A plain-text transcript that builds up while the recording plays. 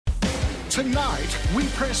Tonight, we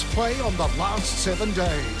press play on the last 7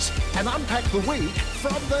 days and unpack the week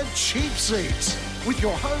from the cheap seats with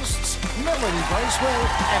your hosts, Melanie Bracewell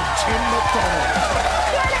and Tim McDonald.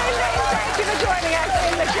 Good evening. Thank you for joining us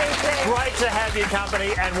in the cheap seats. Great to have your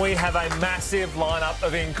company, and we have a massive lineup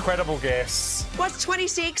of incredible guests. What's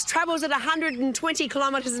 26, travels at 120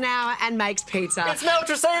 kilometres an hour and makes pizza? It's Mel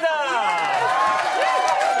Tracina!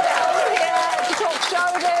 To talk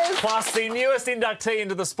shoulders. Plus, the newest inductee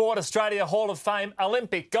into the Sport Australia Hall of Fame,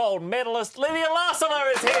 Olympic gold medalist Livia Larsson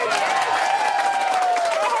is here.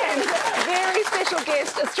 And very special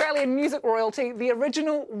guest, Australian music royalty, the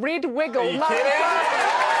original Red Wiggle. Are you kidding?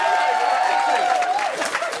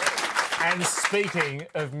 And speaking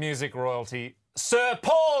of music royalty, Sir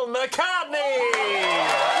Paul McCartney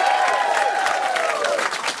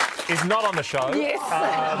is not on the show. Yes.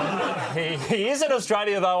 He is in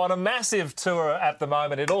Australia, though, on a massive tour at the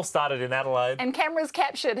moment. It all started in Adelaide. And cameras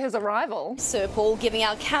captured his arrival. Sir Paul giving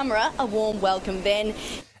our camera a warm welcome then.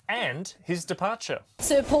 And his departure.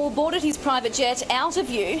 Sir Paul boarded his private jet out of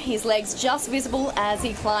view, his legs just visible as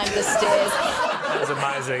he climbed the stairs. That was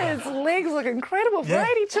amazing. His legs look incredible. Yeah.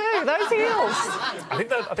 82, those heels. I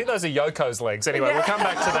think those are Yoko's legs. Anyway, we'll come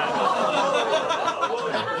back to that.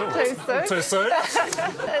 Too soon. Too soon?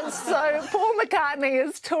 So Paul McCartney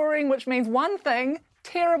is touring, which means one thing: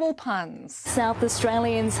 terrible puns. South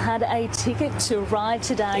Australians had a ticket to ride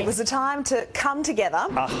today. It was a time to come together,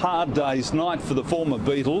 A hard day's night for the former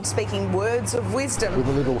Beatle. speaking words of wisdom. with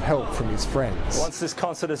a little help from his friends. Once this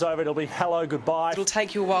concert is over, it'll be hello, goodbye. It'll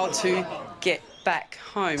take you a while to get back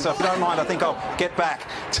home. So if you don't mind, I think I'll get back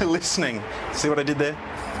to listening. See what I did there?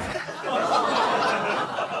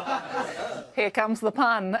 Here comes the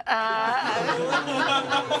pun. It's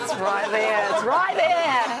right there. It's right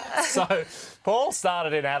there. So, Paul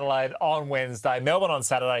started in Adelaide on Wednesday, Melbourne on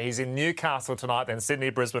Saturday. He's in Newcastle tonight, then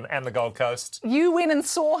Sydney, Brisbane and the Gold Coast. You went and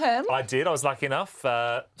saw him. I did. I was lucky enough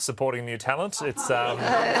supporting new talent. It's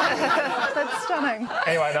That's stunning.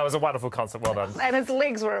 Anyway, that was a wonderful concert. Well done. And his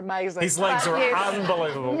legs were amazing. His legs were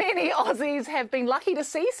unbelievable. Many Aussies have been lucky to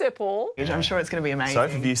see Sir Paul. I'm sure it's going to be amazing. So,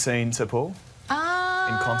 have you seen Sir Paul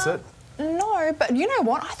in concert? No, but you know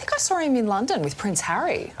what? I think I saw him in London with Prince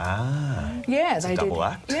Harry. Yeah, they double did.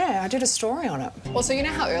 act. Yeah, I did a story on it. Well, so you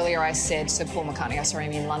know how earlier I said Sir Paul McCartney, I saw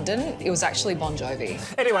him in London? It was actually Bon Jovi.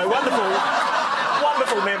 Anyway,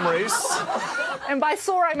 wonderful memories. And by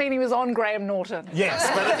saw, I mean he was on Graham Norton. Yes,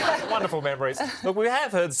 but wonderful memories. Look, we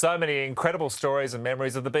have heard so many incredible stories and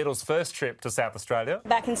memories of the Beatles' first trip to South Australia.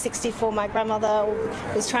 Back in '64, my grandmother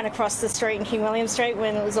was trying to cross the street in King William Street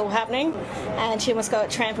when it was all happening, and she almost got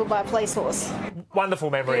trampled by a police horse. Wonderful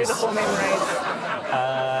memories. Beautiful memories.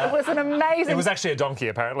 It was an amazing... It was actually a donkey,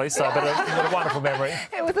 apparently, so but a wonderful memory.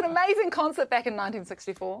 It was an amazing concert back in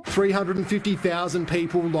 1964. 350,000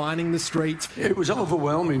 people lining the streets. It was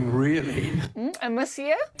overwhelming, really. And this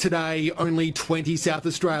year, Today, only 20 South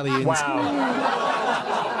Australians.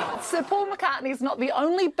 Wow. Sir Paul McCartney's not the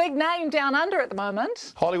only big name down under at the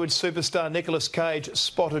moment. Hollywood superstar Nicolas Cage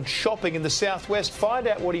spotted shopping in the southwest. Find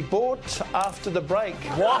out what he bought after the break.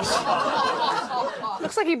 What?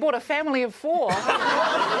 Looks like he bought a family of 4.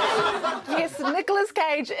 Yes, Nicolas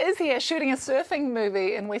Cage is here shooting a surfing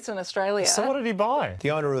movie in Western Australia. So what did he buy?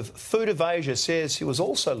 The owner of Food of Asia says he was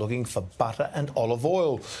also looking for butter and olive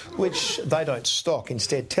oil, which they don't stock,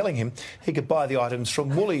 instead telling him he could buy the items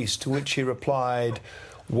from Woolies, to which he replied,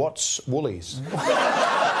 "What's Woolies?"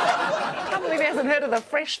 I can't believe he hasn't heard of the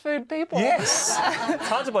fresh food people. Yes. It's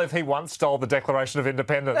hard to believe he once stole the Declaration of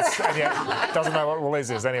Independence and yet doesn't know what Woolies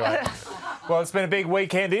is anyway. Well, it's been a big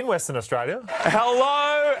weekend in Western Australia.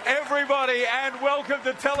 Hello, everybody, and welcome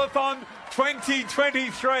to Telethon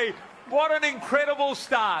 2023. What an incredible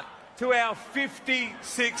start to our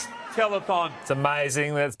 56th Telethon. It's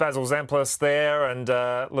amazing. There's Basil Zemplis there and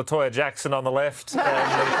Latoya Jackson on the left.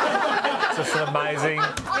 Just amazing.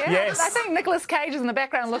 Yeah, Yes. I think Nicolas Cage is in the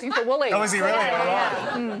background looking for Woolies. Oh, is he really?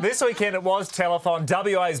 Yeah, All right. This weekend it was Telethon,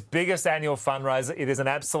 WA's biggest annual fundraiser. It is an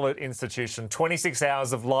absolute institution. 26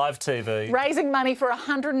 hours of live TV. Raising money for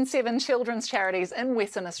 107 children's charities in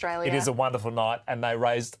Western Australia. It is a wonderful night and they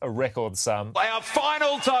raised a record sum. Our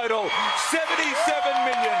final total,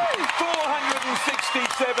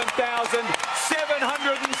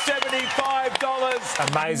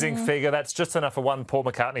 $77,467,775. Amazing figure. That's just enough for one Paul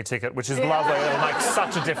McCartney ticket, which is lovely. It'll make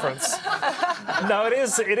such a difference. No, it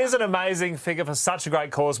is an amazing figure for such a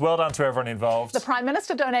great cause. Well done to everyone involved. The Prime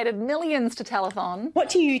Minister donated millions to Telethon. What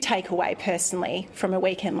do you take away personally from a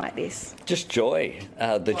weekend like this? Just joy,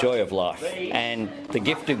 the joy of life. And the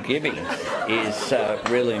gift of giving is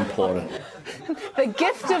really important. The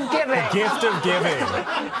gift of giving. The gift of giving.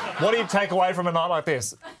 What do you take away from a night like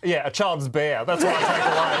this? Yeah, a child's bear. That's what I take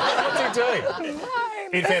away. What's he doing?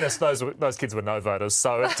 In fairness, those kids were no voters,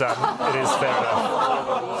 so it is fair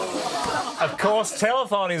enough. Of course,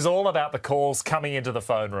 Telethon is all about the calls coming into the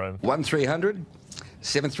phone room. 1300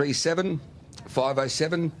 737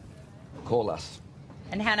 507. Call us.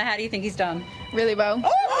 And Hannah, how do you think he's done? Really well.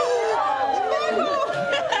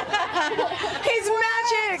 He's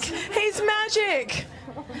magic! He's magic!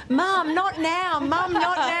 Mum, not now. Mum,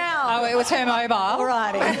 not now. Oh, it was her mobile. All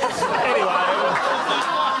righty.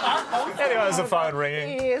 Anyway, there's a phone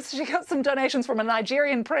ringing. Yes, she got some donations from a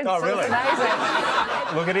Nigerian prince. Oh, really? It was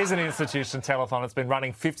amazing. Look, it is an institution, Telethon. It's been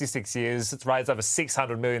running 56 years. It's raised over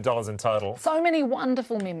 $600 million in total. So many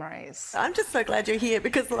wonderful memories. I'm just so glad you're here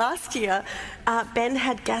because last year Ben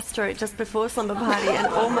had gastro just before Slumber Party and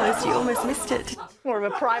you almost missed it. More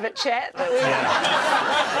of a private chat.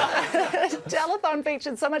 Telethon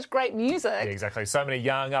featured so much great music. Yeah, exactly. So many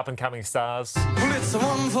young, up-and-coming stars. Well, it's the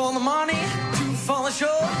one for the money, two for the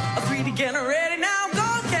show, a three to get ready now,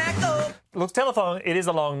 go, cat, go. Look, Telethon, it is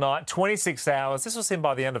a long night, 26 hours. This was him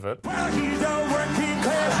by the end of it. It is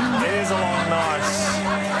a long night.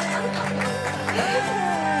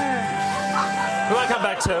 We might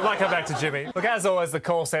come back to Jimmy. Look, as always, the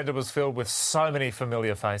call centre was filled with so many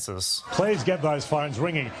familiar faces. Please get those phones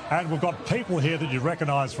ringing. And we've got people here that you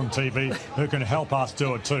recognise from TV who can help us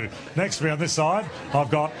do it too. Next to me on this side,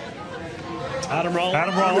 I've got Adam Rowland.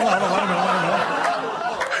 Adam Rowland. Wait a minute.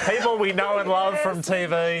 People we know and love from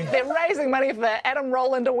TV. They're raising money for Adam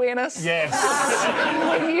Rowland awareness. Yes.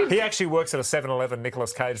 He actually works at a 7-Eleven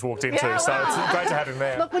Nicolas Cage walked into, so it's great to have him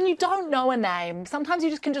there. Look, when you don't know a name, sometimes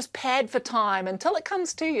you can just pad for time until it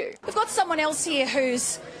comes to you. We've got someone else here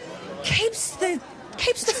who's keeps the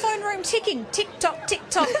phone room ticking. Tick-tock,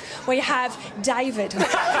 tick-tock. We have David from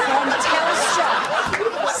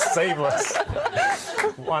Telstra. Seamless.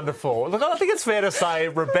 Wonderful. Look, I think it's fair to say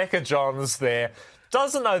Rebecca Johns there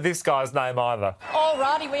doesn't know this guy's name either.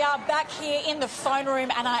 Alrighty, we are back here in the phone room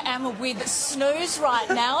and I am with Snooze right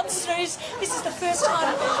now. And Snooze, this is the first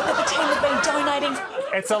time that the team have been donating.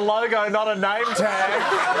 It's a logo, not a name tag.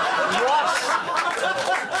 What?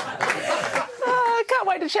 I can't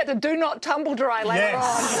wait to chat to Do Not Tumble Dry later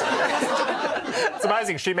on. It's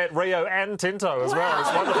amazing. She met Rio and Tinto as well.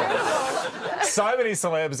 It's wonderful. So many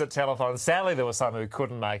celebs at Telethon. Sadly, there were some who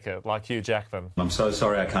couldn't make it, like Hugh Jackman. I'm so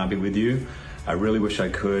sorry I can't be with you. I really wish I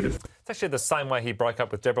could. It's actually the same way he broke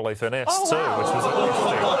up with Deborah Lee Furness too, which was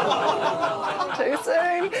interesting. Too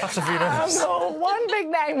soon. Just a few minutes. One big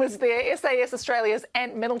name was there, SAS Australia's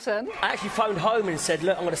Ant Middleton. I actually phoned home and said,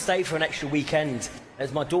 look, I'm going to stay for an extra weekend.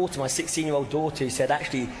 As my daughter, my 16-year-old daughter, who said,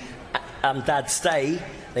 actually, Dad, stay.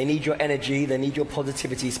 They need your energy, they need your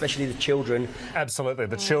positivity, especially the children. Absolutely.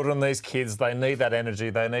 The children, these kids, they need that energy,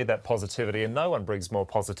 they need that positivity, and no one brings more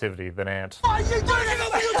positivity than Ant. Are you doing it?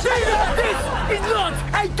 This is not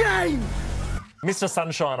a game! Mr.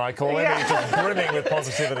 Sunshine, I call him. He's just brimming with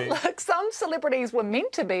positivity. Look, some celebrities were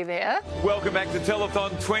meant to be there. Welcome back to Telethon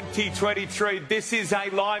 2023. This is a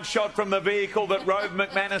live shot from the vehicle that Rove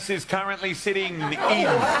McManus is currently sitting in.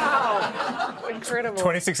 Wow. Incredible.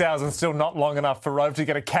 26 hours and still not long enough for Rove to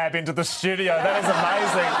get a cab into the studio. That is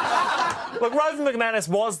amazing. Look, Rove McManus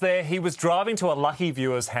was there. He was driving to a lucky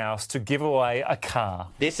viewer's house to give away a car.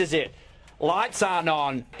 This is it. Lights aren't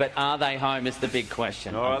on, but are they home is the big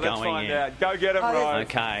question. All right, let's find out. Go get them, Rove.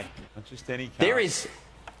 OK. Not just any car. There is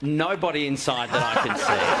nobody inside that I can see.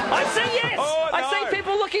 I see, yes! Oh, no. I see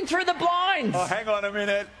people looking through the blinds. Oh, hang on a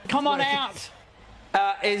minute. Come on out.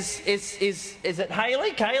 Is it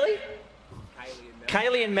Hayley? Kaylee?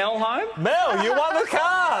 Kaylee and Mel home? Mel, you won the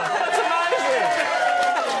car. That's amazing.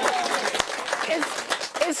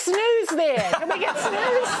 Is Snooze there? Can we get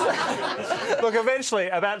Snooze? Look, eventually,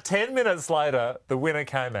 about 10 minutes later, the winner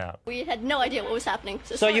came out. We had no idea what was happening.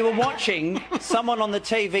 So you were watching someone on the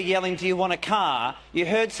TV yelling, do you want a car? You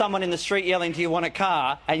heard someone in the street yelling, do you want a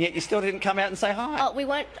car? And yet you still didn't come out and say hi. Oh, we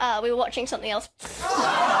weren't. We were watching something else.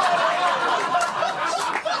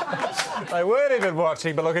 They weren't even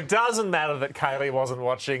watching, but look, it doesn't matter that Kaylee wasn't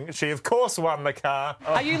watching. She, of course, won the car.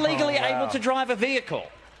 Are you legally able to drive a vehicle?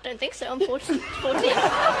 I don't think so, I'm 14.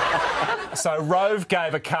 So Rove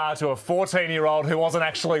gave a car to a 14-year-old who wasn't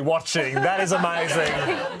actually watching. That is amazing.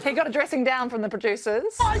 He got a dressing down from the producers.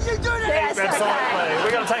 Are you doing it? Yes, Absolutely. okay.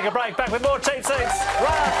 We're going to take a break. Back with more Cheap Seats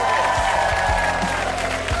right after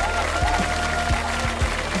this.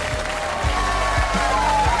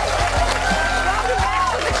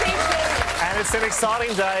 It's an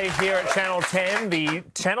exciting day here at Channel 10. The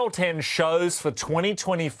Channel 10 shows for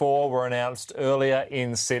 2024 were announced earlier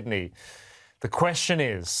in Sydney. The question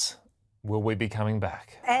is, will we be coming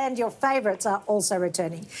back? And your favourites are also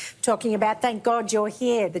returning. Talking about Thank God You're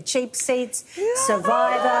Here, The Cheap Seats,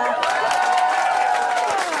 Survivor.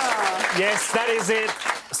 Yes, that is it.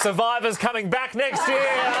 Survivor's coming back next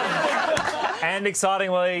year. And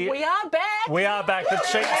excitingly... We are back. We are back. The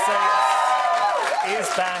Cheap Seats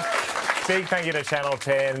is back. Big thank you to Channel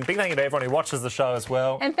 10. Big thank you to everyone who watches the show as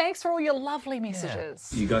well. And thanks for all your lovely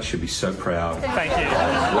messages. You guys should be so proud. Thank you.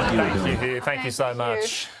 What you are Thank doing. you, Hugh. Thank you so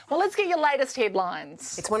much. Well, let's get your latest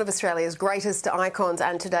headlines. It's one of Australia's greatest icons,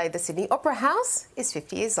 and today the Sydney Opera House is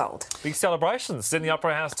 50 years old. Big celebrations. Sydney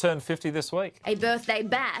Opera House turned 50 this week. A birthday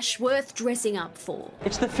bash worth dressing up for.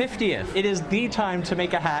 It's the 50th. It is the time to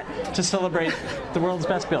make a hat to celebrate the world's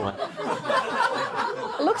best villain.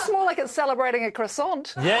 It looks more like it's celebrating a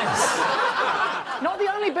croissant. Yes. Not the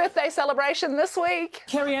only birthday celebration this week.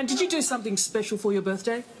 Carrie Ann, did you do something special for your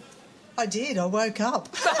birthday? I did. I woke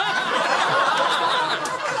up.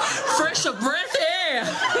 Fresh of breath air.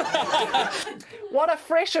 What a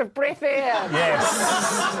fresh of breath air. Yes.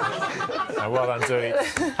 Well done, Judy.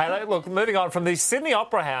 Hey, look, moving on from the Sydney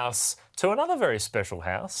Opera House to another very special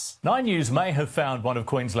house. 9 News may have found one of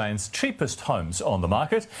Queensland's cheapest homes on the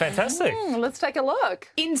market. Fantastic. Let's take a look.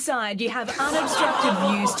 Inside, you have unobstructed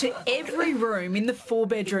views to every room in the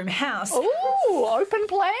 4-bedroom house. Ooh, open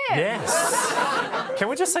plan. Yes. Can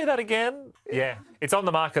we just see that again? Yeah. It's on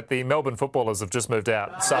the market. The Melbourne Footballers have just moved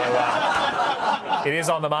out. So it is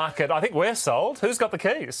on the market. I think we're sold. Who's got the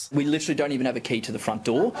keys? We literally don't even have a key to the front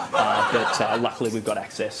door, but luckily we've got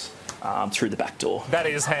access through the back door. That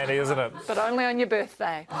is handy, isn't it? But only on your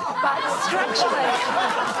birthday. But structurally...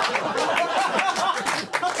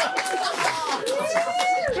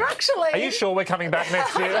 Are you sure we're coming back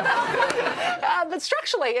next year? But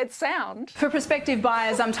structurally, it's sound. For prospective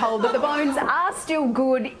buyers, I'm told that the bones are still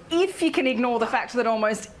good if you can ignore the fact that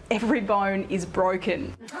almost every bone is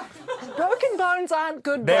broken. Broken bones aren't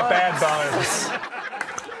good They're bones. bad bones.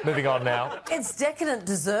 Moving on now. Its decadent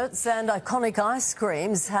desserts and iconic ice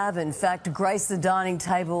creams have, in fact, graced the dining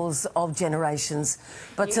tables of generations.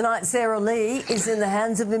 But tonight, Sarah Lee is in the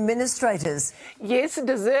hands of administrators. Yes,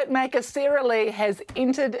 dessert maker Sarah Lee has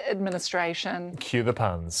entered administration. Cue the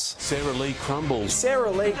puns. Sarah Lee crumbles. Sarah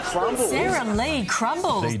Lee crumbles. Sarah Lee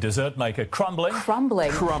crumbles. The dessert maker crumbling.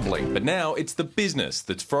 Crumbling. But now it's the business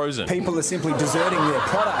that's frozen. People are simply deserting their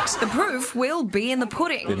products. The proof will be in the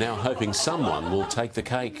pudding. They're now hoping someone will take the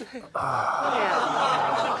cake. Yeah.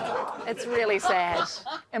 It's really sad.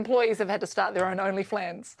 Employees have had to start their own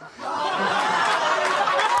OnlyFans.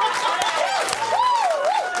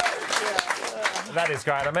 That is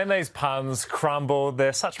great. I mean, these puns crumbled.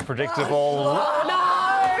 They're such predictable,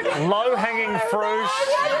 low-hanging fruit.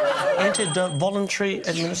 Entered voluntary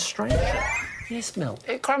administration. Yes, Mel.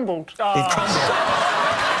 It crumbled. It crumbled.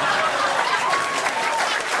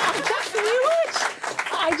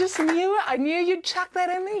 I just knew it. I knew you'd chuck that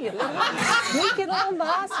in there, you little sneaky little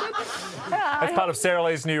bastard. That's part of Sarah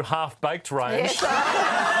Lee's new half-baked range. Yes.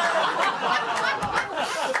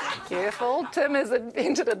 Careful. Tim has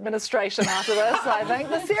entered administration after this, I think.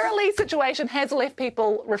 The Sarah Lee situation has left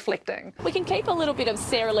people reflecting. We can keep a little bit of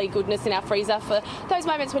Sarah Lee goodness in our freezer for those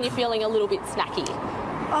moments when you're feeling a little bit snacky.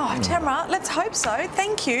 Oh, Tamara, let's hope so.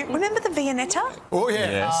 Thank you. Remember the Viennetta? Oh,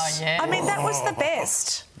 yes. Oh, yeah. I mean, that was the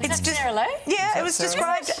best. It's just Sarah Lee? Yeah, it was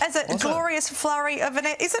described as a glorious flurry of an...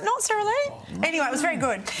 Is it not Sarah Lee? Anyway, it was very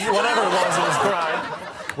good. Whatever it was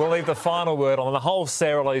great. We'll leave the final word on the whole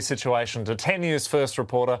Sarah Lee situation to 10 News First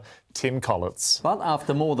reporter Tim Collins. But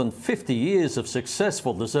after more than 50 years of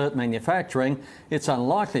successful dessert manufacturing, it's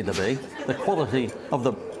unlikely to be the quality of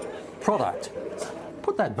the product.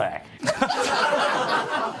 Put that back.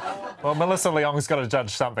 Well, Melissa Leong's got to judge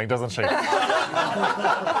something, doesn't she?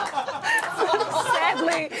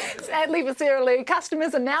 Sadly for Sarah Lee,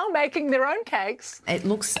 customers are now making their own cakes. It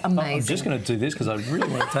looks amazing. I'm just going to do this because I really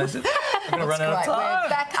want to taste it. I'm going to run out of time. We're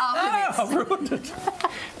back after I've ruined it.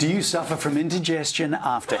 Do you suffer from indigestion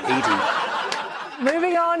after eating?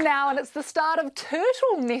 Moving on now, and it's the start of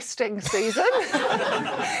turtle nesting season.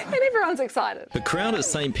 And everyone's excited. The crowd at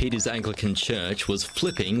St. Peter's Anglican Church was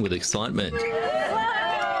flipping with excitement.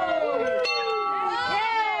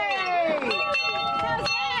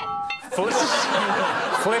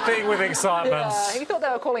 Flipping with excitement. Yeah, he thought they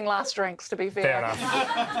they were calling last drinks, to be fair. Fair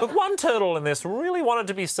enough. Look, one turtle in this really wanted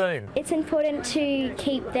to be seen. It's important to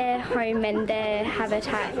keep their home and their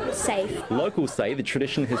habitat safe. Locals say the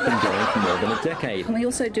tradition has been going for more than a decade. We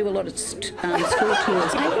also do a lot of school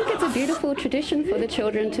tours. I think it's a beautiful tradition for the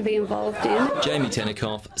children to be involved in. Jamie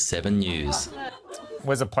Tenikoff, 7 News.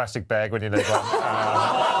 Where's a plastic bag when you need one? No,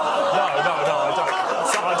 I don't.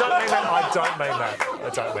 So I don't mean that. I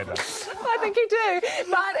don't mean that. I think you do.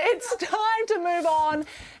 But it's time to move on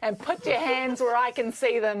and put your hands where I can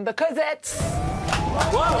see them, because it's...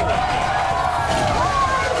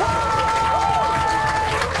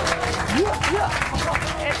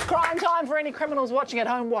 It's crime time for any criminals watching at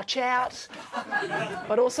home. Watch out.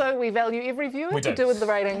 But also, we value every viewer to do with the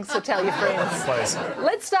ratings, so tell your friends. Please.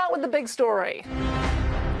 Let's start with the big story.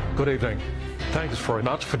 Good evening. Thanks very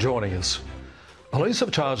much for joining us. Police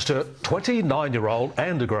have charged a 29-year-old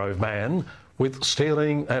Andergrove man with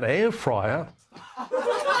stealing an air fryer.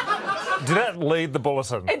 Did that lead the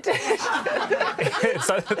bulletin? It did.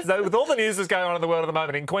 so with all the news that's going on in the world at the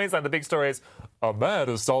moment, in Queensland, the big story is a man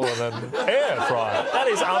has stolen an air fryer. That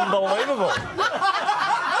is unbelievable.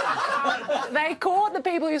 They caught the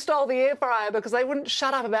people who stole the air fryer because they wouldn't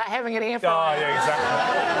shut up about having an air fryer. Oh, yeah,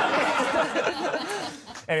 exactly.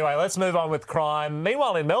 Anyway, let's move on with crime.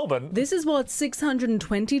 Meanwhile, in Melbourne... This is what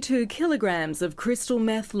 622 kilograms of crystal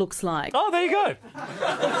meth looks like. Oh, there you go.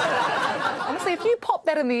 Honestly, if you pop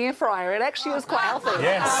that in the air fryer, it actually is quite healthy.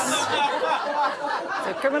 Yes.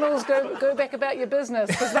 So criminals, go back about your business,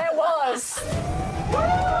 because that was...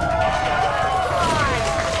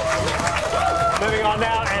 Moving on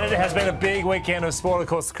now, and it has been a big weekend of sport. Of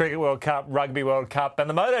course, the Cricket World Cup, Rugby World Cup, and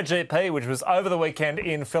the MotoGP, which was over the weekend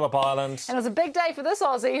in Phillip Island. And it was a big day for this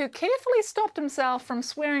Aussie who carefully stopped himself from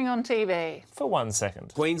swearing on TV. For 1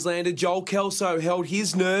 second. Queenslander Joel Kelso held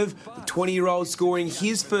his nerve, the 20-year-old scoring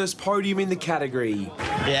his first podium in the category.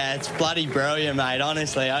 Yeah, it's bloody brilliant, mate,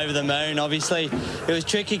 honestly. Over the moon, obviously. It was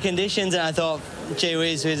tricky conditions, and I thought, gee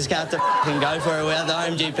whiz, we're just going to have to go for it without the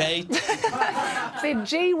home GP. Said,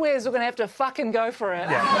 gee whiz, we're going to have to fucking go for it.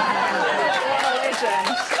 Yeah. What a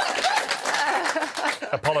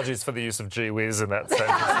legend. Apologies for the use of gee whiz in that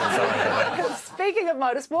sentence. Speaking of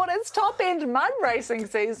motorsport, it's top-end mud racing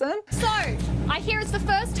season. So, I hear it's the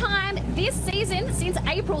first time this season, since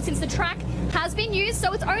April, since the track has been used,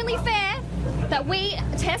 so it's only fair that we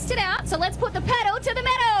test it out. So let's put the pedal to the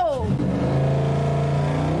metal.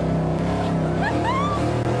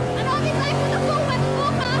 And I'll be back with the full weather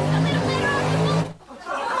forecast a little later on the bulletin.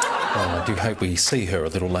 Well, I do hope we see her a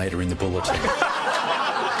little later in the bulletin.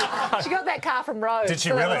 She got that car from Rhodes. Did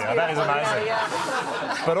she really? That is amazing.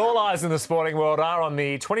 Yeah. But all eyes in the sporting world are on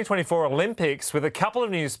the 2024 Olympics, with a couple of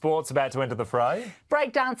new sports about to enter the fray.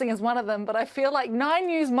 Breakdancing is one of them, but I feel like 9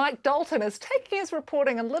 News' Mike Dalton is taking his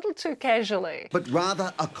reporting a little too casually. But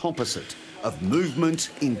rather a composite of movement,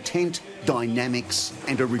 intent, dynamics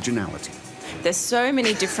and originality. There's so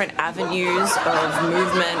many different avenues of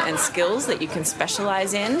movement and skills that you can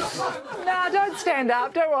specialise in. Nah, don't stand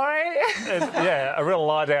up, don't worry. Yeah, a real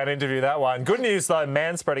lie-down interview, that one. Good news, though,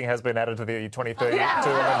 man-spreading has been added to the 2032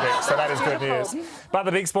 Olympics, so that is good news. But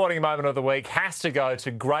the big sporting moment of the week has to go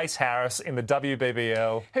to Grace Harris in the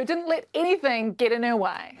WBBL. Who didn't let anything get in her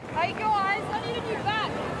way. Hey guys, I need a new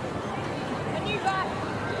bat. A new bat.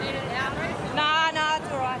 You need it out? Nah,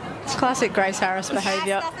 it's all right. It's classic Grace Harris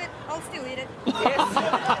behaviour. I'll still hit it.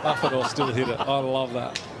 I thought I'll still hit it. I love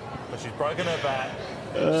that. But she's broken her back.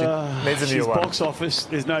 She needs a new she's one. Box office,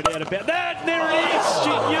 there's no doubt about that. There it is,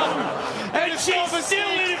 and she's still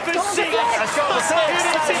in it for 6. Let's go for 6.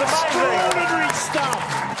 It's extraordinary stuff.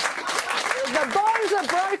 The bones are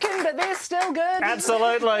broken, but they're still good.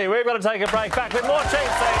 Absolutely. We've got to take a break. Back with more Cheap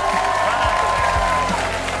Seats.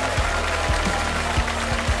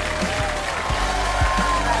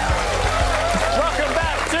 Welcome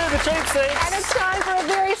back to the Cheap Seats. And it's time for a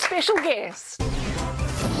very special guest.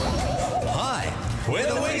 Hi, we're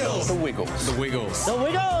the Wiggles. The Wiggles. The Wiggles. The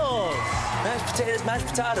Wiggles. Mashed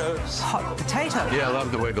potatoes. Hot potato. Yeah, I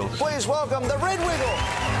love the Wiggles. Please welcome the Red Wiggle.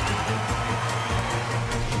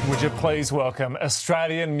 Would you please welcome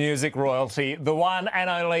Australian music royalty, the one and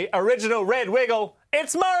only original Red Wiggle,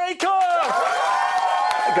 it's Murray Cook!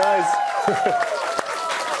 Hey guys.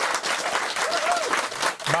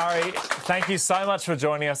 Murray, thank you so much for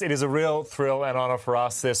joining us. It is a real thrill and honour for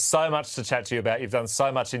us. There's so much to chat to you about. You've done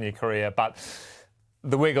so much in your career, but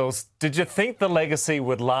the Wiggles, did you think the legacy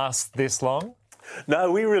would last this long?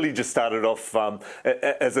 No, we really just started off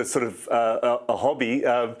as a sort of a hobby.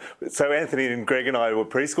 So Anthony and Greg and I were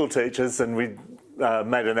preschool teachers, and we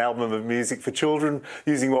made an album of music for children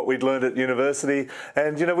using what we'd learned at university.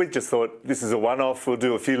 And, we just thought this is a one-off. We'll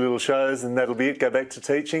do a few little shows and that'll be it, go back to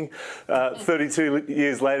teaching. 32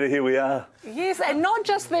 years later, here we are. Yes, and not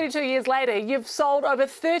just 32 years later, you've sold over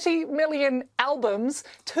 30 million albums,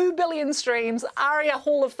 2 billion streams, ARIA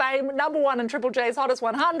Hall of Fame, #1 in Triple J's Hottest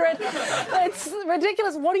 100. It's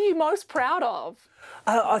ridiculous. What are you most proud of?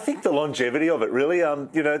 I think the longevity of it, really.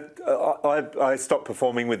 I stopped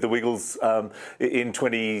performing with the Wiggles in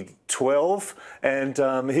 2012, and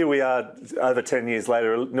here we are over 10 years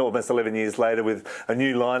later, almost 11 years later, with a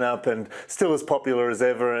new lineup and still as popular as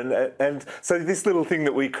ever. And so this little thing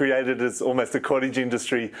that we created as almost a cottage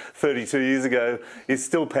industry 32 years ago is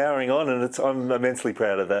still powering on, and I'm immensely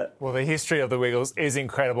proud of that. Well, the history of the Wiggles is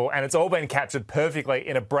incredible, and it's all been captured perfectly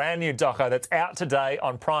in a brand new doco that's out today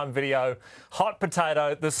on Prime Video. Hot Potato,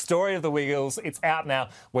 the story of the Wiggles. It's out now.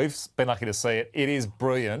 We've been lucky to see it. It is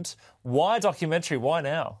brilliant. Why a documentary? Why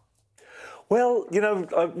now? Well,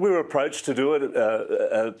 we were approached to do it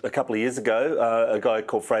a couple of years ago. A guy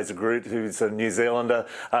called Fraser Groot, who's a New Zealander,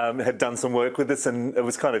 had done some work with us, and it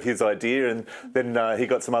was kind of his idea. And then he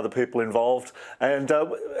got some other people involved, and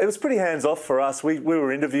it was pretty hands-off for us. We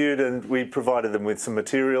were interviewed and we provided them with some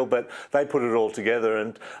material, but they put it all together.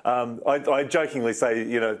 And I jokingly say,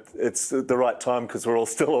 it's the right time because we're all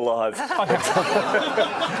still alive.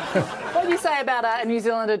 What do you say about a New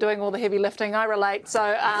Zealander doing all the heavy lifting? I relate, so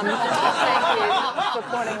thank you for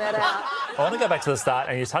pointing that out. I want to go back to the start,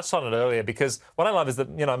 and you touched on it earlier, because what I love is that,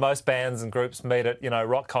 most bands and groups meet at,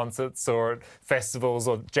 rock concerts or at festivals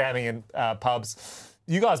or jamming in pubs.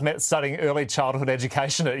 You guys met studying early childhood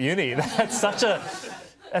education at uni.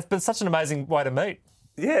 That's been such an amazing way to meet.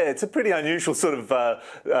 Yeah, it's a pretty unusual sort of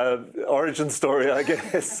origin story, I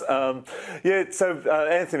guess. So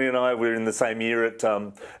Anthony and I were in the same year at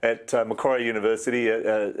Macquarie University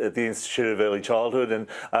at the Institute of Early Childhood, and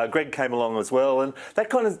Greg came along as well, and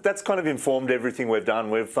that's kind of informed everything we've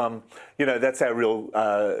done. We've that's our real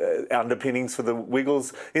underpinnings for the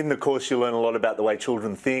Wiggles. In the course, you learn a lot about the way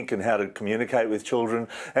children think and how to communicate with children,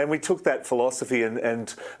 and we took that philosophy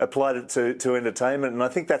and applied it to entertainment, and I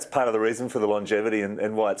think that's part of the reason for the longevity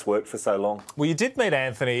and why it's worked for so long. Well, you did meet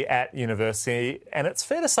Anthony at university, and it's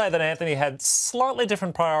fair to say that Anthony had slightly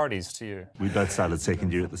different priorities to you. We both started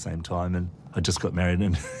second year at the same time, and I just got married,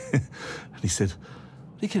 and he said, "What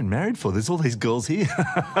are you getting married for? There's all these girls here."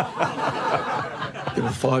 There were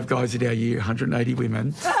 5 guys in our year, 180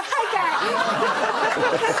 women.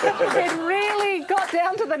 It really got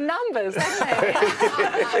down to the numbers,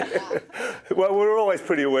 hasn't it? Well, we were always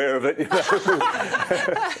pretty aware of it.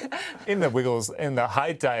 In the Wiggles, in the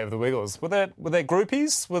heyday of the Wiggles, were there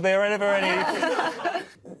groupies? Were there ever any?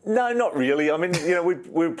 No, not really. I mean, we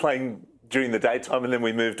were playing during the daytime, and then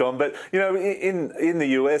we moved on. But in the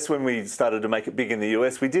US, when we started to make it big in the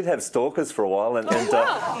US, we did have stalkers for a while, and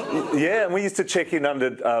and we used to check in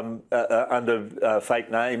under fake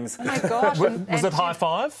names. Oh my gosh! Was it High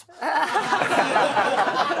Five?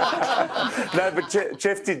 No, but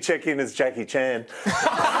Jeff did check in as Jackie Chan.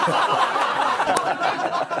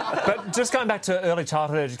 But just going back to early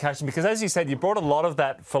childhood education, because as you said, you brought a lot of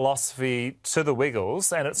that philosophy to the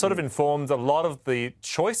Wiggles, and it sort of informed a lot of the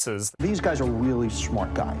choices. These guys are really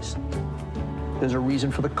smart guys. There's a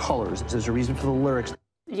reason for the colours. There's a reason for the lyrics.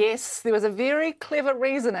 Yes, there was a very clever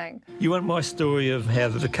reasoning. You want my story of how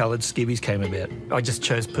the coloured skivvies came about? I just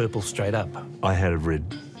chose purple straight up. I had a red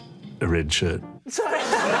shirt. Sorry.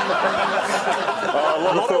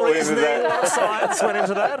 A lot of reasoning, a lot of science went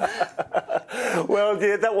into that. Well,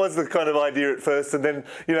 yeah, that was the kind of idea at first, and then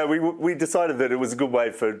we decided that it was a good way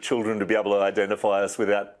for children to be able to identify us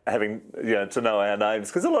without having to know our names,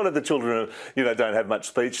 because a lot of the children don't have much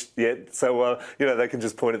speech yet, so they can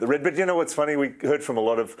just point at the red. But what's funny? We heard from a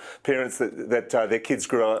lot of parents that their kids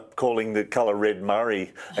grew up calling the colour red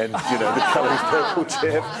Murray, and the colour purple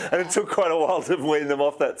Jeff, and it took quite a while to wean them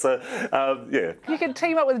off that. So yeah, you could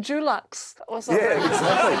team up with Dulux or something. Yeah,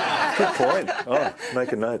 exactly. Good point. Oh,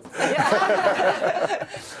 make a note.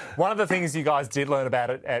 One of the things you guys did learn about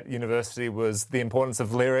it at university was the importance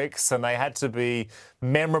of lyrics, and they had to be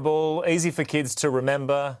memorable, easy for kids to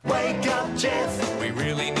remember. Wake up, Jeff. We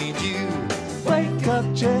really need you. Wake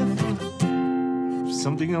up, Jeff.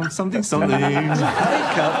 Something. Wake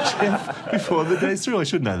up, Jeff. Before the day's through. I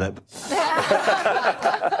should know that.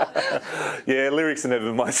 Yeah, lyrics are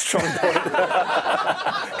never my strong point.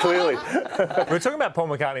 Clearly. We were talking about Paul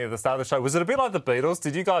McCartney at the start of the show. Was it a bit like the Beatles?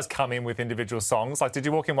 Did you guys come in with individual songs? Like, did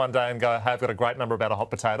you walk in one day and go, hey, I've got a great number about a hot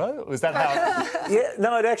potato? Was that how... Yeah,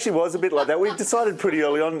 no, it actually was a bit like that. We decided pretty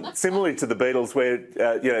early on, similarly to the Beatles, where,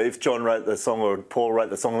 if John wrote the song or Paul wrote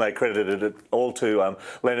the song, they credited it all to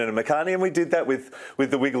Lennon and McCartney, and we did that with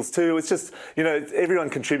the Wiggles too. It's just, everyone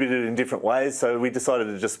contributed in different ways, so we decided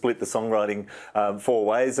to just split the songwriting 4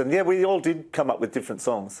 ways, and yeah, we all did come up with different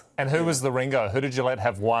songs. And who was the Ringo? Who did you let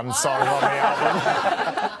have one song on the album?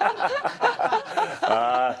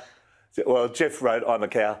 Well, Jeff wrote I'm a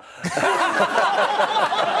Cow.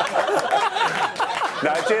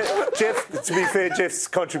 No, Jeff, to be fair, Jeff's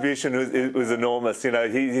contribution was enormous.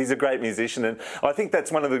 He's a great musician, and I think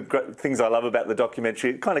that's one of the great things I love about the documentary.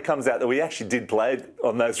 It kind of comes out that we actually did play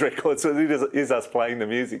on those records, so it is us playing the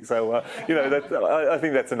music. So, I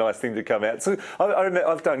think that's a nice thing to come out. So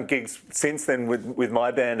I've done gigs since then with my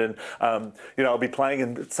band, and, I'll be playing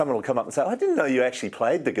and someone will come up and say, I didn't know you actually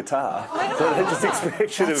played the guitar. So they just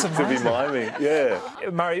expect you to be miming. Yeah.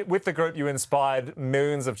 Murray, with the group, you inspired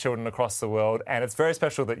millions of children across the world, and it's very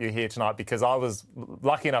special that you're here tonight because I was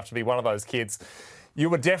lucky enough to be one of those kids. You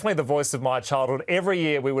were definitely the voice of my childhood. Every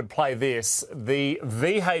year we would play this, the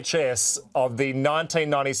VHS of the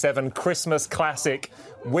 1997 Christmas classic,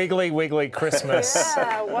 Wiggly Wiggly Christmas.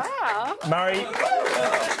 Yeah, wow. Murray...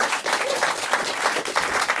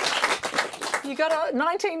 You got it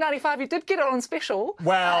 1995. You did get it on special.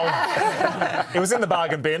 Well, it was in the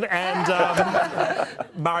bargain bin, and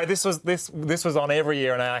Murray, this was on every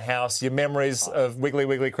year in our house. Your memories of Wiggly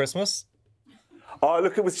Wiggly Christmas? Oh,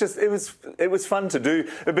 look, it was fun to do,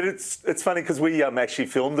 but it's funny because we actually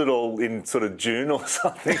filmed it all in sort of June or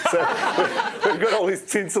something. So we've got all this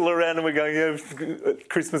tinsel around, and we're going, yeah,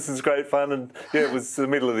 Christmas is great fun, and yeah, it was the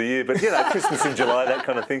middle of the year, but Christmas in July, that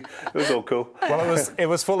kind of thing. It was all cool. Well, it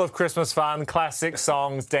was full of Christmas fun, classic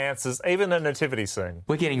songs, dances, even a nativity scene.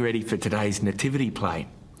 We're getting ready for today's nativity play.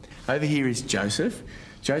 Over here is Joseph.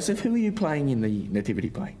 Joseph, who are you playing in the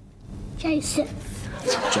nativity play? Joseph.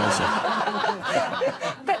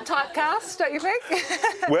 Bit typecast, don't you think?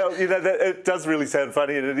 Well, it does really sound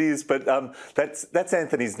funny, and it is, but that's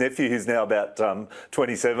Anthony's nephew, who's now about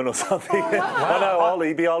 27 or something. Oh, wow. I know,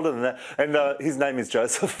 he'd be older than that. And his name is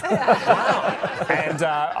Joseph. Wow. And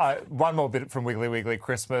one more bit from Wiggly Wiggly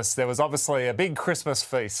Christmas. There was obviously a big Christmas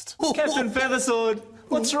feast. Captain Feathersword,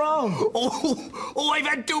 what's wrong? I've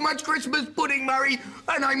had too much Christmas pudding, Murray,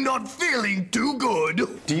 and I'm not feeling too good.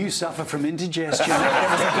 Do you suffer from indigestion?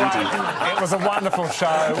 It was a wonderful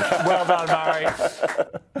show. Well done, Murray.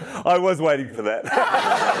 I was waiting for that.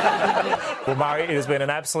 Well, Murray, it has been an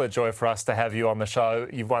absolute joy for us to have you on the show.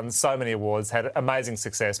 You've won so many awards, had amazing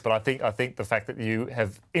success, but I think the fact that you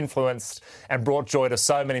have influenced and brought joy to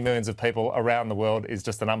so many millions of people around the world is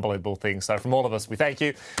just an unbelievable thing. So from all of us, we thank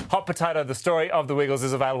you. Hot Potato, the story of the Wiggles,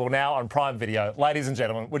 is available now on Prime Video. Ladies and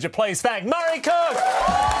gentlemen, would you please thank Murray Cook?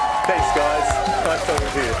 Thanks, guys. Nice talking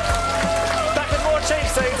to you. Back with more Cheap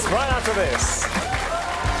Seats right after this.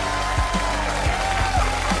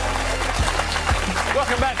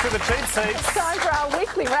 Welcome back to the Cheap Seats. It's time for our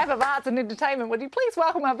weekly wrap of arts and entertainment. Would you please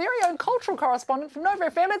welcome our very own cultural correspondent from Nova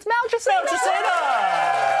FM, it's Mel Tracina.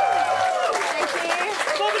 Thank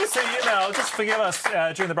you. Lovely to see you, Mel. Just forgive us,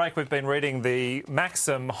 during the break we've been reading the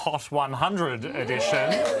Maxim Hot 100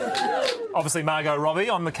 edition. Obviously Margot Robbie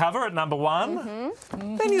on the cover at number 1.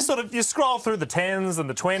 Mm-hmm. Then you scroll through the 10s and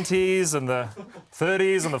the 20s and the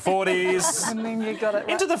 30s and the 40s. And then you got it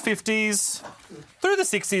into the 50s, through the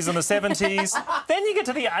 60s and the 70s. Then you get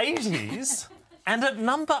to the 80s, and at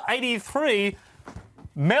number 83,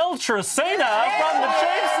 Mel Tracina from the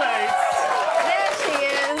Cheap Seats. There she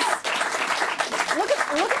is.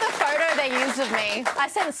 Look at the photo they used of me. I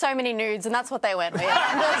sent so many nudes, and that's what they went with.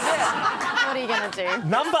 What are you going to do?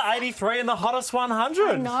 Number 83 in the hottest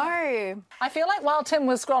 100. No. I feel like while Tim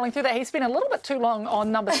was scrolling through that, he spent a little bit too long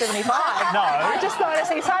on number 75. No. I just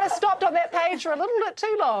noticed he kind of stopped on that page for a little bit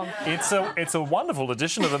too long. It's a wonderful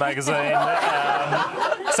edition of the magazine.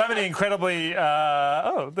 So many incredibly...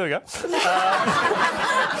 there we go.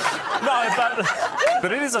 No,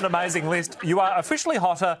 but it is an amazing list. You are officially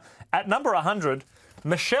hotter at number 100.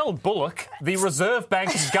 Michelle Bullock, the Reserve Bank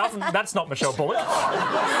governor... That's not Michelle Bullock.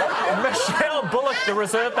 Michelle Bullock, the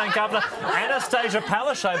Reserve Bank governor. Anastasia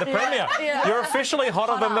Palaszczuk, the Premier. Yeah. You're officially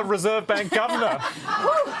hotter than the Reserve Bank governor.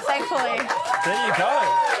 Thankfully. There you go.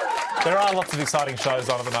 There are lots of exciting shows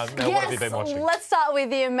on at the moment. Now, what have you been watching? Let's start with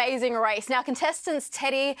The Amazing Race. Now, contestants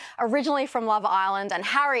Teddy, originally from Love Island, and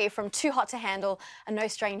Harry from Too Hot to Handle are no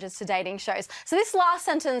strangers to dating shows. So this last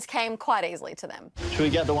sentence came quite easily to them. Should we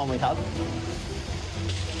get the one we have?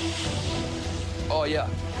 Oh, yeah.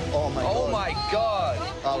 Oh, my God. Oh, my God.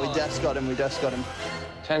 Oh, we just got him. We just got him.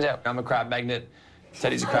 Turns out I'm a crab magnet.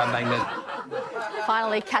 Teddy's a crab magnet.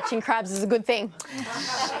 Finally, catching crabs is a good thing.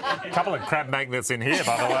 A couple of crab magnets in here,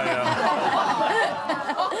 by the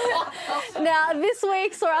way. Now, this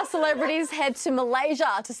week saw our celebrities head to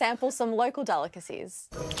Malaysia to sample some local delicacies.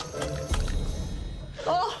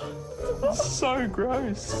 Oh, So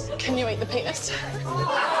gross. can you eat the penis?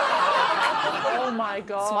 Oh my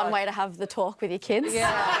God. It's one way to have the talk with your kids.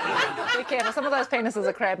 Yeah. Be careful. Some of those penises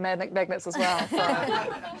are crab magnets as well. So.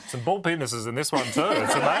 Some bull penises in this one too.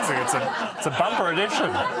 It's amazing. It's a bumper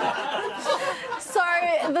edition. So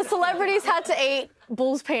the celebrities had to eat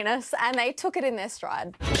bull's penis and they took it in their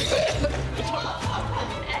stride.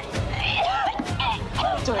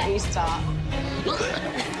 Don't you start.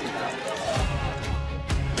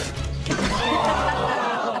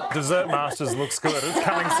 Dessert Masters looks good. It's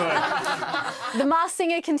coming soon. The Masked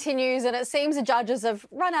Singer continues, and it seems the judges have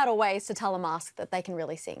run out of ways to tell a mask that they can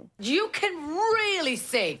really sing. You can really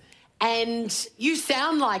sing, and you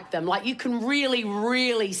sound like them. Like you can really,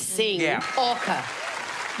 really sing. Yeah. Orca.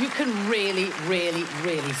 You can really, really,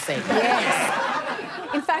 really sing. Yes.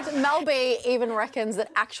 In fact, Mel B even reckons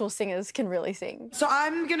that actual singers can really sing. So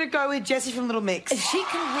I'm going to go with Jessie from Little Mix. She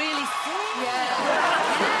can really sing.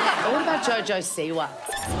 Yeah. What about Jojo Siwa?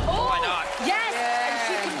 Oh, I know. Yes, and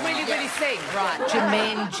she can really, really sing. Right,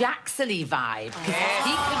 Jermaine Jackson-y vibe. Because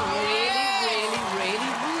he can really, really,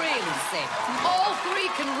 really, really sing. All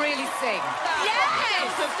three can really sing.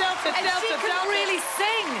 Yes! Delta, And she can really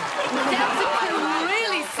sing. Delta can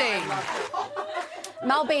really sing.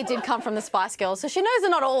 Mel B did come from the Spice Girls, so she knows that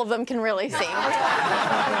not all of them can really sing.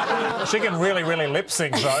 She can really, really lip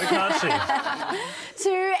sync though, can't she?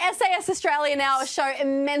 To SAS Australia now, a show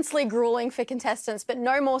immensely gruelling for contestants, but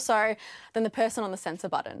no more so than the person on the censor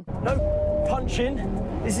button. No punching.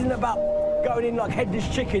 This isn't about going in like headless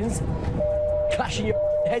chickens, clashing your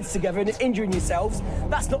heads together and injuring yourselves.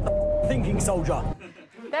 That's not the thinking, soldier.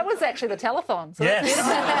 That was actually the telethon. So Yes.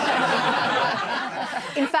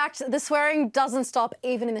 In fact, the swearing doesn't stop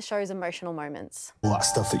even in the show's emotional moments. All that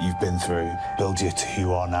stuff that you've been through builds you to who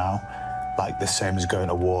you are now. Like the same as going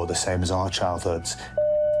to war, the same as our childhoods.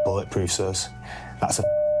 Bulletproofs us. That's a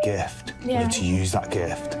gift. You Yeah. need to use that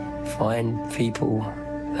gift. Find people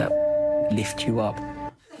that lift you up.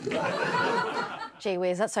 Gee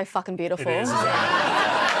whiz, that's so fucking beautiful. It is.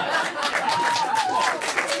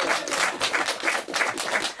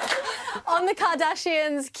 On the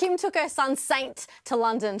Kardashians, Kim took her son Saint to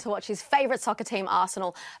London to watch his favourite soccer team,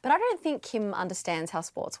 Arsenal. But I don't think Kim understands how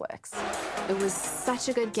sports works. It was such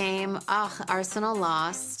a good game. Ugh, Arsenal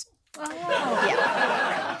lost.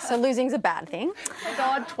 Yeah. So losing's a bad thing. Oh my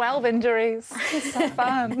God, 12 injuries. It's so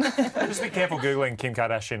fun. Just be careful Googling Kim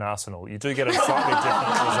Kardashian Arsenal. You do get a slightly different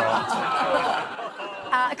result.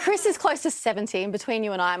 Chris is close to 70, and between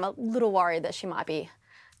you and I, I'm a little worried that she might be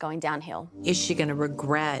going downhill. Is she going to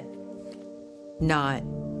regret not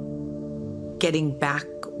getting back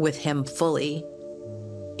with him fully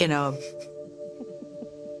in a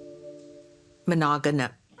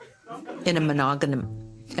monogamous.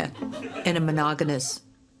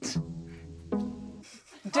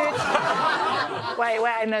 Wait,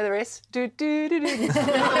 I know the rest.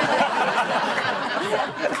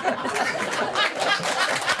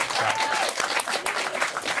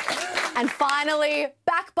 And finally,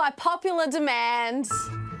 back by popular demand, Life's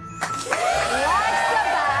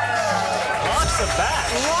a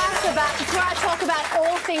Batch. Life's a Batch. It's where I talk about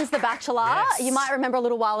all things The Bachelor. Yes. You might remember a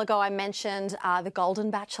little while ago I mentioned The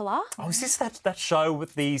Golden Bachelor. Oh, is this that show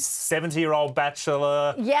with the 70-year-old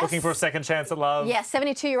bachelor Yes. looking for a second chance at love? Yeah,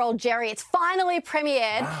 72-year-old Jerry. It's finally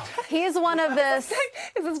premiered. Wow. Here's one of the... Is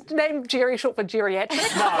his name Jerry short for geriatric?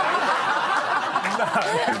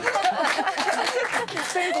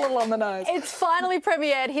 Seems a little on the nose. It's finally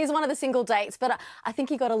premiered. Here's one of the single dates, but I think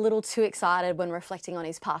he got a little too excited when reflecting on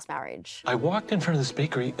his past marriage. I walked in front of this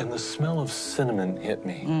bakery and the smell of cinnamon hit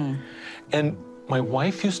me. And my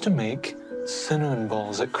wife used to make cinnamon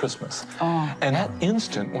balls at Christmas. And that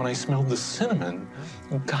instant when I smelled the cinnamon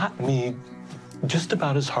got me just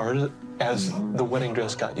about as hard as the wedding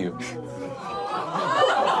dress got you.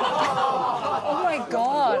 Oh my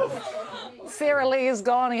God. Sarah Lee is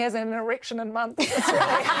gone. He hasn't an erection in months. It's really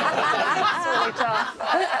tough.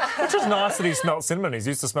 Which is nice that he smelled cinnamon. He's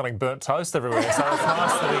used to smelling burnt toast everywhere, so it's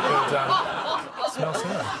nice that he could Smell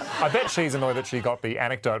cinnamon. I bet she's annoyed that she got the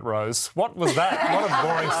anecdote rose. What was that? What a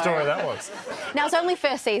boring story that was. Now, it's only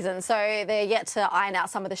first season, so they're yet to iron out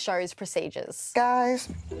some of the show's procedures. Guys,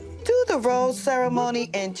 do the rose ceremony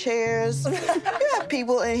in chairs. You have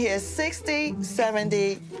people in here 60,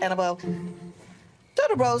 70, and above. Do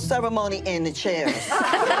the rose ceremony in the chairs.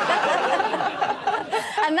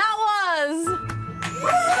 And that was...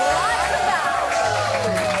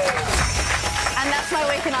 And that's my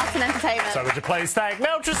week in arts and entertainment. So would you please thank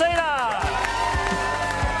Mel Tresina?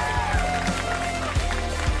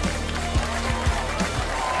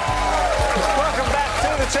 Welcome back to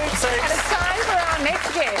the Cheap Seats. And it's time for our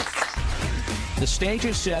next guest. The stage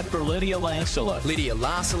is set for Lydia Lassila. Lydia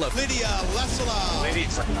Lassila. Lydia Lassila.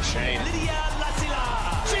 Lydia's like a machine. Lydia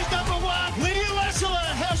Lassila. She's number one. Lydia Lassila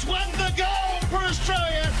has won the gold for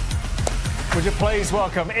Australia. Would you please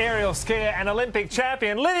welcome aerial skier and Olympic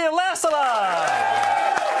champion Lydia Lassila?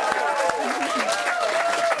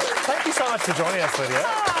 Thank you so much for joining us, Lydia.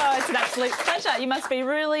 Oh, it's an absolute pleasure. You must be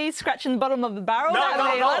really scratching the bottom of the barrel. No,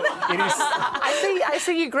 it is. I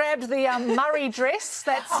see you grabbed the Murray dress.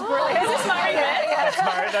 That's brilliant. Is this Murray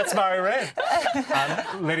Red? That's Murray Red.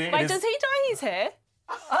 Lydia, Wait, does he dye his hair?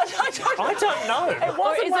 I don't know. It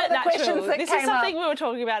wasn't is one it of the natural? questions that This came is something up. we were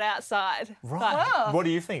talking about outside. Right. But- What do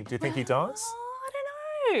you think? Do you think he does?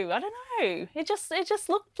 I don't know. It just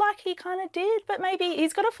looked like he kind of did, but maybe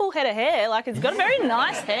he's got a full head of hair. Like, he's got a very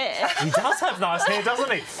nice hair. He does have nice hair,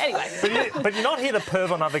 doesn't he? Anyway. But you're not here to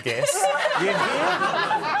perv on other guests.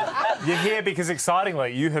 You're here because,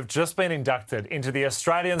 excitingly, you have just been inducted into the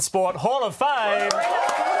Australian Sport Hall of Fame.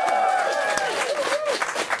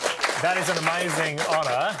 That is an amazing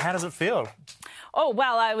honour. How does it feel? Oh,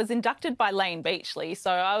 well, I was inducted by Lane Beachley,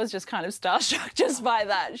 so I was just kind of starstruck just by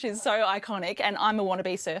that. She's so iconic, and I'm a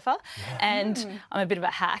wannabe surfer, and I'm a bit of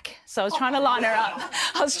a hack. So I was trying to line her up.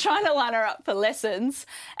 I was trying to line her up for lessons,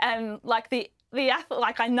 and like the athlete,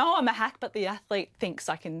 like I know I'm a hack, but the athlete thinks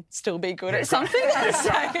I can still be good at something. So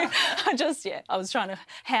I was trying to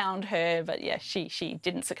hound her, but yeah, she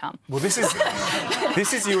didn't succumb. Well, this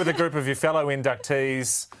is you with a group of your fellow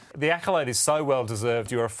inductees. The accolade is so well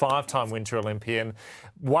deserved. You're a 5-time Winter Olympian,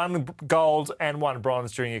 1 gold and 1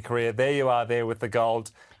 bronze during your career. There you are, there with the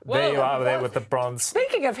gold. There you are, there with the bronze.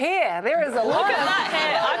 Speaking of hair, there is a lot. Look at that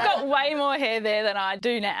hair. I've got way more hair there than I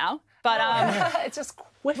do now. But it's just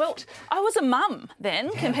quiffed. Well, I was a mum then,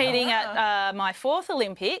 competing at my 4th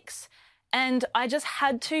Olympics, and I just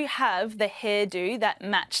had to have the hairdo that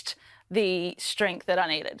matched the strength that I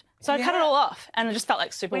needed. So I cut it all off, and I just felt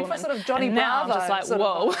like Superwoman. Went for sort of Johnny and now Bravo. I'm just like, sort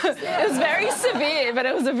whoa. of It was very severe, but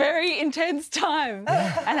it was a very intense time,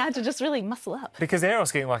 and I had to just really muscle up. Because aerial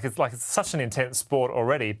skiing, it's such an intense sport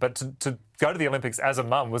already, but to go to the Olympics as a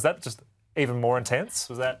mum, was that just even more intense?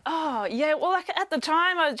 Was that? Oh, yeah. Well, like at the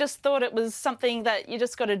time, I just thought it was something that you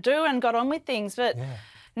just got to do and got on with things. But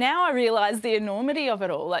now I realise the enormity of it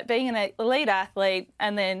all, like being an elite athlete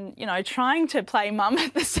and then, trying to play mum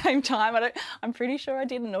at the same time. I'm pretty sure I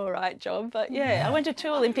did an all right job. But, I went to 2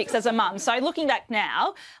 Olympics as a mum. So looking back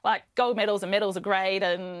now, like gold medals and medals are great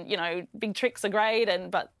and, big tricks are great.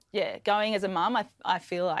 But, going as a mum, I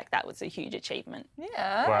feel like that was a huge achievement.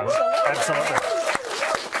 Yeah. Wow, absolutely.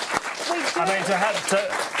 I mean,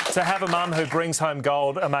 to have a mum who brings home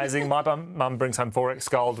gold, amazing. My mum brings home 4x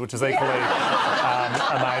gold, which is equally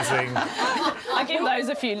amazing. I give those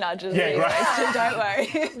a few nudges. Yeah, great. Too, don't worry.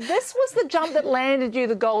 This was the jump that landed you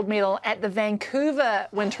the gold medal at the Vancouver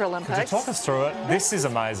Winter Olympics. Could you talk us through it? This is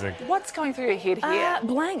amazing. What's going through your head here?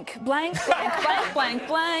 Blank.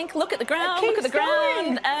 Look at the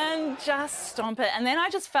ground, and just stomp it. And then I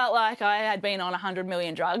just felt like I had been on 100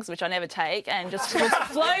 million drugs, which I never take, and just was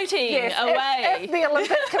floating away. If the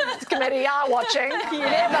Olympic Committee are watching,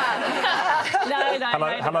 never. No.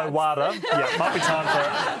 Hello, WADA. Yeah, might be time for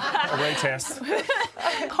a retest.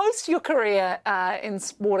 Post your career in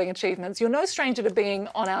sporting achievements, you're no stranger to being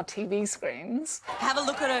on our TV screens. Have a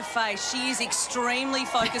look at her face. She is extremely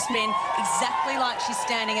focused, Ben, exactly like she's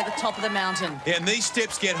standing at the top of the mountain. Yeah, and these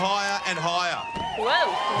steps get higher and higher.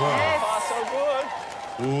 Whoa. Yes. So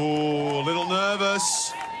good. Ooh, a little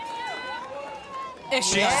nervous.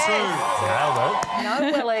 She's through. Nailed it. No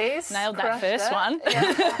willies. Nailed that Crushed first it. one.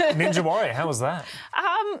 Ninja Warrior, how was that?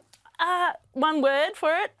 One word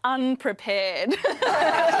for it, unprepared.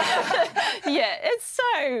 It's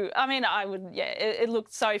so... I mean, it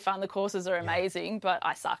looked so fun. The courses are amazing, but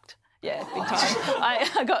I sucked. Yeah, big time.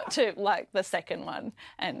 I got to, the second one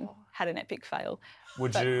and had an epic fail.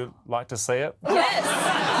 Would you like to see it? Yes,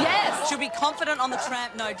 yes. She'll be confident on the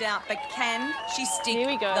tramp, no doubt, but can she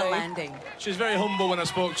stick the landing? She was very humble when I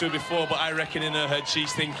spoke to her before, but I reckon in her head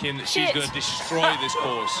she's thinking that she's going to destroy this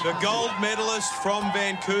course. The gold medalist from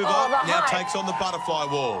Vancouver now takes on the butterfly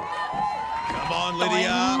wall. Come on, Lydia.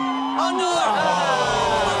 Oh, no.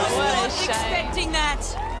 I was not expecting that.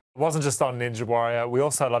 It wasn't just on Ninja Warrior. We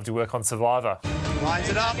also loved your work on Survivor. Lines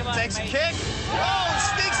it up, takes a kick.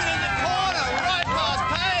 Oh, sticks it in the corner, right past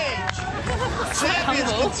Paige.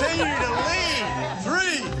 Champions continue to lead. 3,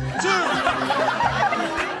 2.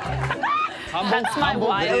 That's my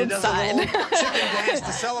wild side. Chicken dance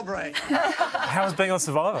to celebrate. How was being on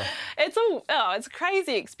Survivor? It's a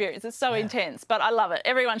crazy experience. It's so intense, but I love it.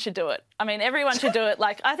 Everyone should do it. I mean, everyone should do it.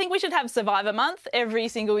 Like, I think we should have Survivor Month every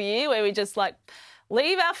single year where we just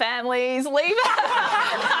leave our families, put the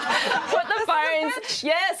phones.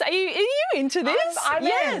 Yes, are you into this? I'm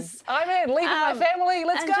in. Leaving my family.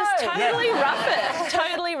 Let's go. Just totally rough it.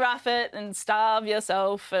 Totally rough it and starve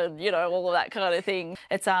yourself and all of that kind of thing.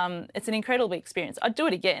 It's an incredible experience. I'd do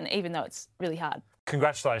it again, even though it's really hard.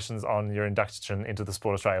 Congratulations on your induction into the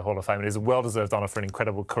Sport Australia Hall of Fame. It is a well-deserved honour for an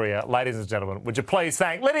incredible career. Ladies and gentlemen, would you please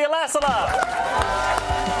thank Lydia Lassiter?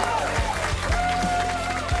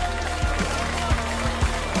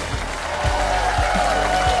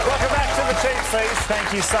 Cheap Seats,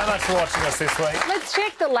 thank you so much for watching us this week. Let's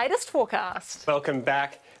check the latest forecast. Welcome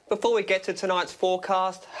back. Before we get to tonight's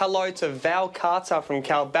forecast, hello to Val Carter from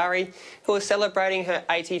Kalbarri, who is celebrating her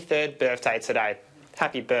 83rd birthday today.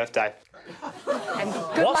 Happy birthday. And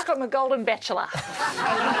good luck on the Golden Bachelor.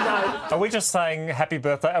 No. Are we just saying happy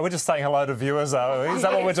birthday? Are we just saying hello to viewers, are we? Is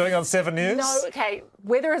that what we're doing on 7 News? No, OK.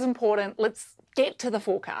 Weather is important. Let's get to the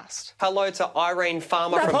forecast. Hello to Irene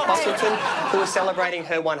Farmer from Busselton, who is celebrating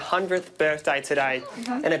her 100th birthday today.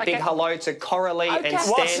 And a big hello to Coralie and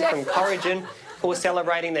Stan from Corrigan, who are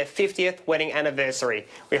celebrating their 50th wedding anniversary.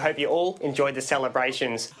 We hope you all enjoyed the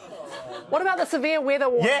celebrations. What about the severe weather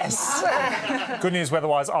warning? Yes! Good news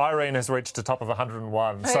weather-wise, Irene has reached the top of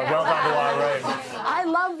 101, so well done to Irene. I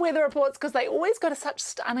love weather reports because they always go to such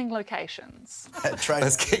stunning locations.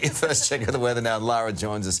 Let's get your first check of the weather now. Lara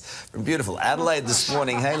joins us from beautiful Adelaide this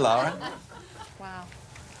morning. Hey, Lara. Wow.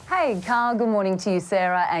 Hey, Carl, good morning to you,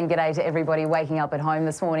 Sarah, and g'day to everybody waking up at home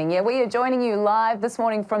this morning. Yeah, we are joining you live this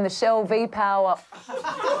morning from the Shell V-Power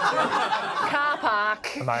car park.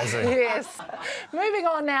 Amazing. Yes. Moving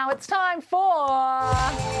on now, it's time for the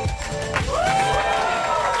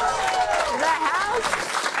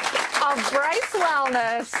House of Brace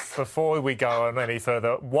Wellness. Before we go on any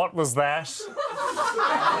further, what was that?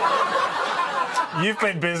 You've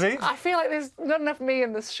been busy. I feel like there's not enough me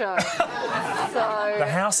in this show. The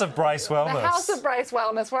House of Brace Wellness. The House of Brace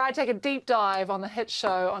Wellness, where I take a deep dive on the hit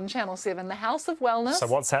show on Channel 7, The House of Wellness. So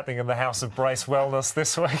what's happening in the House of Brace Wellness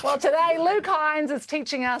this week? Well, today, Luke Hines is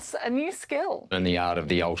teaching us a new skill. And the art of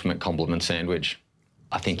the ultimate compliment sandwich.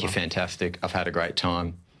 I think you're fantastic. I've had a great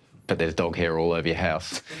time. But there's dog hair all over your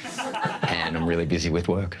house. And I'm really busy with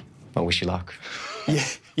work. I wish you luck. Yeah,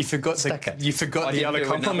 you forgot the other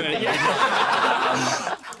compliment.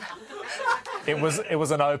 It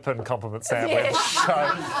was an open compliment sandwich. Yes. So.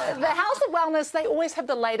 The House of Wellness, they always have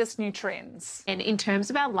the latest new trends. And in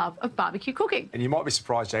terms of our love of barbecue cooking. And you might be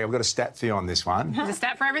surprised, Jake, I've got a stat for you on this one. There's a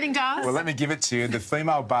stat for everything, Daz. Well, let me give it to you. The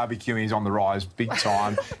female barbecuing is on the rise big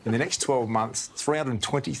time. In the next 12 months,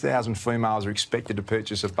 320,000 females are expected to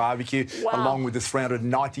purchase a barbecue, along with the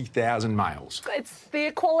 390,000 males. It's the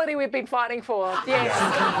equality we've been fighting for. Yes.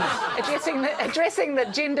 Addressing the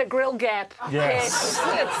gender grill gap. Yes.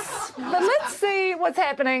 But let's see what's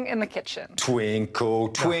happening in the kitchen. Twinkle,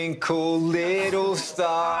 twinkle, little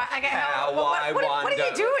star, how I wonder... What are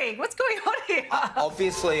you doing? What's going on here?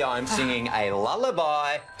 Obviously, I'm singing a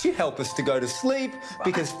lullaby to help us to go to sleep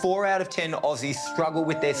because 4 out of 10 Aussies struggle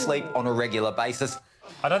with their sleep on a regular basis.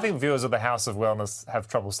 I don't think viewers of the House of Wellness have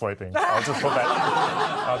trouble sleeping. I'll just put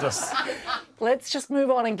that... Let's just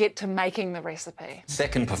move on and get to making the recipe.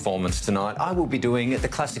 Second performance tonight, I will be doing the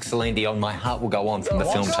classic Celine Dion, My Heart Will Go On from the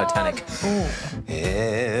film Titanic.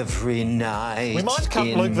 Every night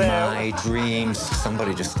in my dreams...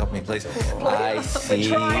 Somebody just stop me, please. I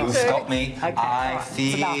feel... Stop me. Okay. I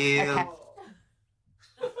feel...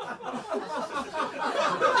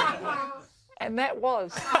 And that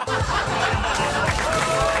was...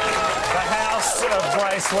 The House of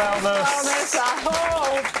Brace Wellness.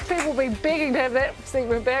 Oh, people will be begging to have that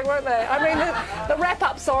segment back, won't they? I mean, the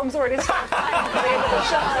wrap-up song's already started at the end of the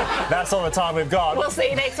show. That's all the time we've got. We'll see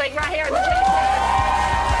you next week right here in the